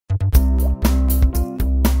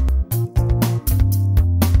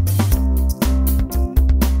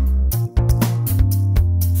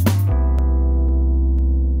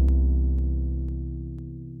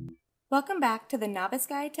Welcome back to the Novice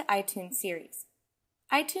Guide to iTunes series.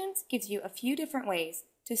 iTunes gives you a few different ways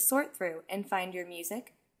to sort through and find your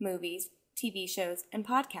music, movies, TV shows, and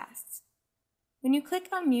podcasts. When you click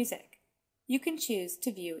on Music, you can choose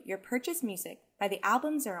to view your purchased music by the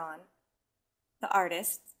albums they're on, the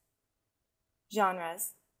artists,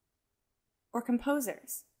 genres, or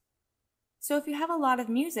composers. So if you have a lot of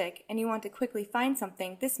music and you want to quickly find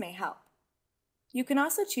something, this may help. You can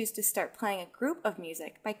also choose to start playing a group of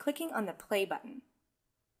music by clicking on the play button.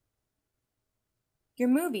 Your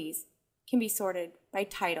movies can be sorted by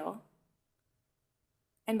title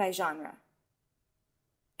and by genre,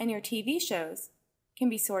 and your TV shows can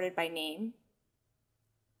be sorted by name,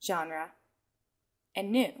 genre,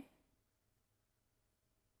 and new.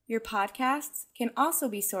 Your podcasts can also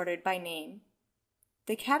be sorted by name,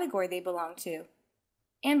 the category they belong to,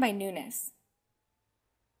 and by newness.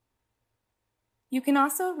 You can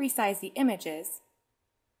also resize the images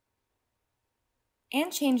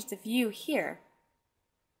and change the view here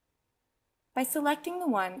by selecting the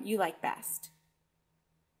one you like best.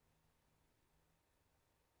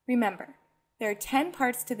 Remember, there are 10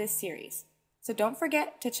 parts to this series, so don't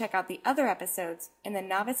forget to check out the other episodes in the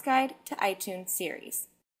Novice Guide to iTunes series.